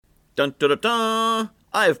Dun, dun, dun, dun.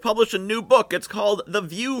 I have published a new book. It's called The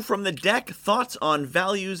View from the Deck, Thoughts on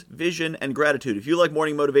Values, Vision, and Gratitude. If you like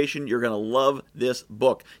morning motivation, you're going to love this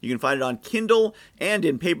book. You can find it on Kindle and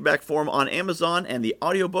in paperback form on Amazon, and the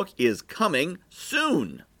audiobook is coming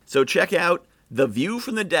soon. So check out The View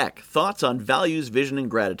from the Deck, Thoughts on Values, Vision, and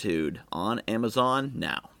Gratitude on Amazon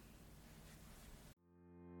now.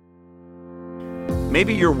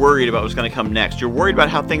 Maybe you're worried about what's going to come next. You're worried about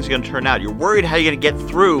how things are going to turn out. You're worried how you're going to get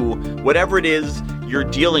through whatever it is you're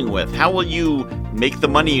dealing with. How will you make the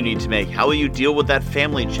money you need to make? How will you deal with that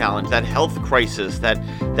family challenge, that health crisis, that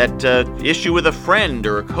issue with a friend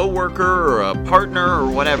or a coworker or a partner or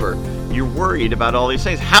whatever? You're worried about all these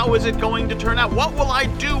things. How is it going to turn out? What will I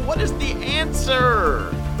do? What is the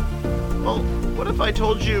answer? Well, what if I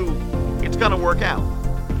told you it's going to work out?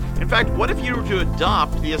 In fact, what if you were to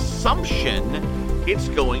adopt the assumption it's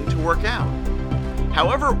going to work out?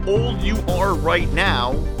 However old you are right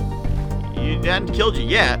now, you hadn't killed you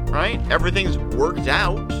yet, right? Everything's worked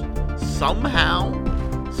out. Somehow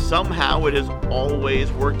it has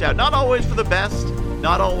always worked out. Not always for the best,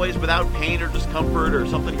 not always without pain or discomfort or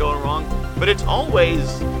something going wrong, but it's always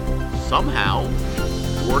somehow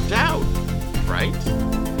worked out, right?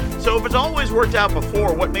 So if it's always worked out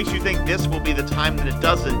before, what makes you think this will be the time that it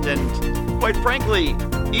doesn't? And quite frankly,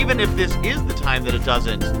 even if this is the time that it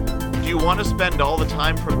doesn't, do you want to spend all the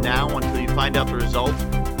time from now until you find out the result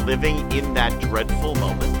living in that dreadful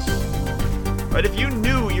moment? Right? If you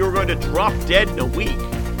knew you were going to drop dead in a week,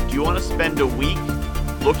 do you want to spend a week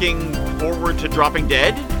looking forward to dropping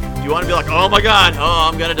dead? Do you want to be like, oh my God, oh,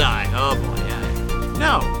 I'm going to die. Oh boy, yeah.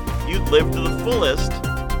 No, you'd live to the fullest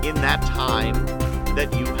in that time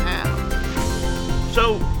that you have.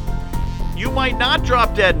 So, you might not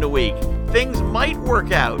drop dead in a week. Things might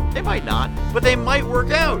work out. They might not, but they might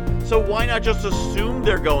work out. So why not just assume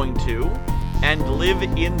they're going to and live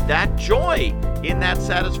in that joy, in that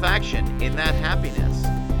satisfaction, in that happiness?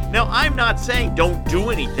 Now, I'm not saying don't do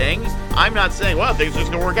anything. I'm not saying, well, things are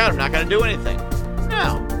just going to work out. I'm not going to do anything.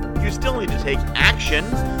 No. You still need to take action.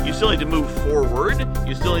 You still need to move forward.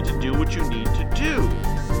 You still need to do what you need to do.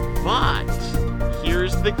 But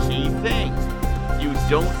here's the key thing. You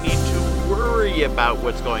don't need to worry about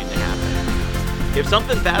what's going to happen. If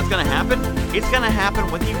something bad's going to happen, it's going to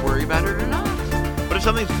happen whether you worry about it or not. But if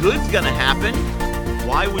something good's going to happen,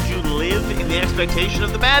 why would you live in the expectation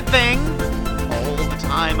of the bad thing all the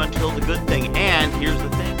time until the good thing? And here's the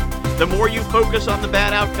thing. The more you focus on the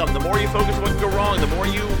bad outcome, the more you focus on what can go wrong, the more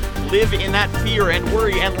you live in that fear and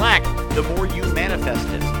worry and lack, the more you manifest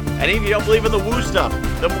it. And if you don't believe in the woo stuff,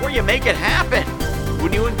 the more you make it happen.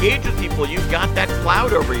 When you engage with people, you've got that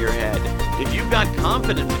cloud over your head. If you've got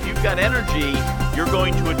confidence, if you've got energy, you're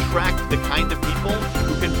going to attract the kind of people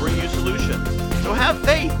who can bring you solutions. So have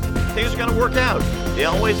faith. Things are going to work out. They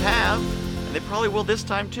always have, and they probably will this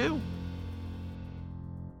time too.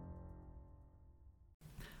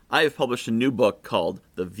 I have published a new book called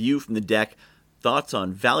The View from the Deck, Thoughts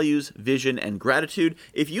on Values, Vision, and Gratitude.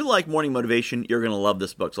 If you like morning motivation, you're going to love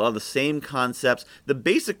this book. It's a lot of the same concepts. The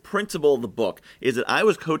basic principle of the book is that I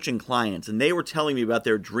was coaching clients, and they were telling me about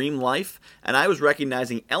their dream life, and I was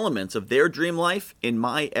recognizing elements of their dream life in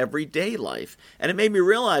my everyday life. And it made me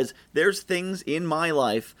realize there's things in my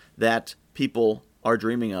life that people are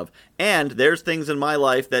dreaming of. And there's things in my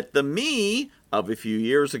life that the me of a few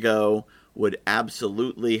years ago would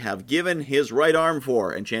absolutely have given his right arm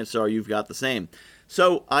for, and chances are you've got the same.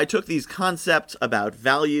 So I took these concepts about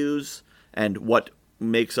values and what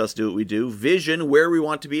makes us do what we do, vision, where we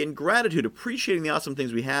want to be, and gratitude, appreciating the awesome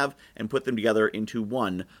things we have, and put them together into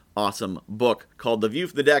one awesome book called The View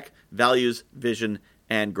from the Deck, Values, Vision,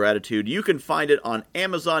 and Gratitude. You can find it on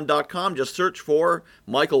Amazon.com. Just search for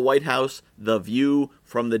Michael Whitehouse, The View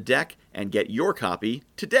from the Deck, and get your copy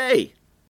today.